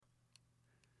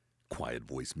Quiet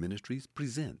Voice Ministries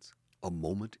presents A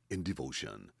Moment in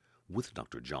Devotion with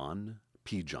Dr. John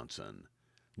P. Johnson.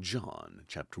 John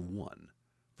chapter 1,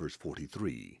 verse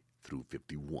 43 through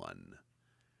 51.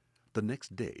 The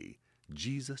next day,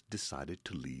 Jesus decided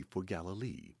to leave for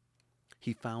Galilee.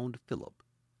 He found Philip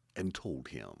and told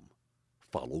him,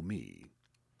 "Follow me."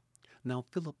 Now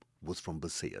Philip was from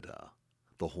Bethsaida,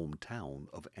 the hometown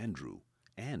of Andrew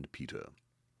and Peter.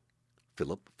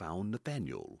 Philip found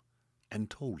Nathanael and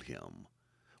told him,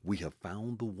 "We have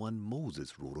found the one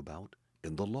Moses wrote about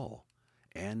in the law,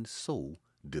 and so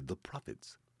did the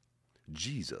prophets,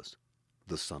 Jesus,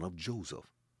 the son of Joseph,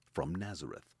 from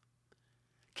Nazareth."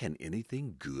 "Can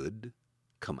anything good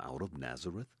come out of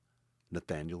Nazareth?"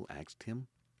 Nathanael asked him.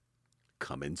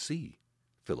 "Come and see,"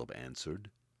 Philip answered.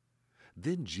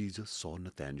 Then Jesus saw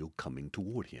Nathanael coming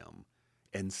toward him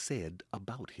and said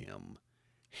about him,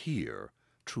 "Here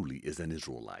truly is an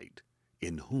Israelite,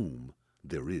 in whom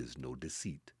there is no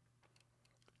deceit."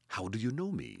 "How do you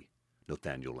know me?"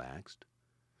 Nathanael asked.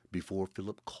 "Before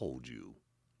Philip called you,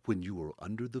 when you were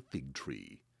under the fig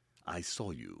tree, I saw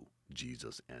you,"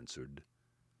 Jesus answered.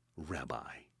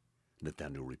 "Rabbi,"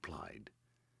 Nathanael replied,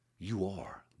 "you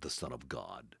are the Son of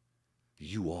God.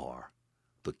 You are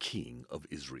the King of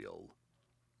Israel."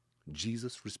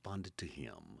 Jesus responded to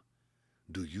him,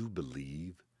 "Do you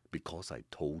believe because I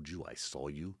told you I saw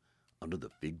you under the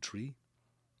fig tree?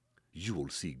 You will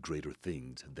see greater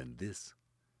things than this."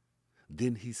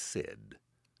 Then he said,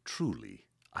 "Truly,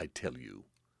 I tell you,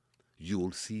 you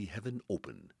will see heaven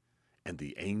open and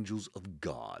the angels of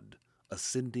God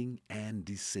ascending and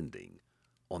descending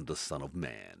on the Son of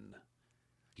Man."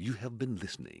 You have been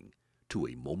listening to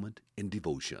A Moment in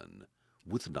Devotion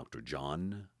with Dr.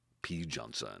 John P.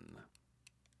 Johnson.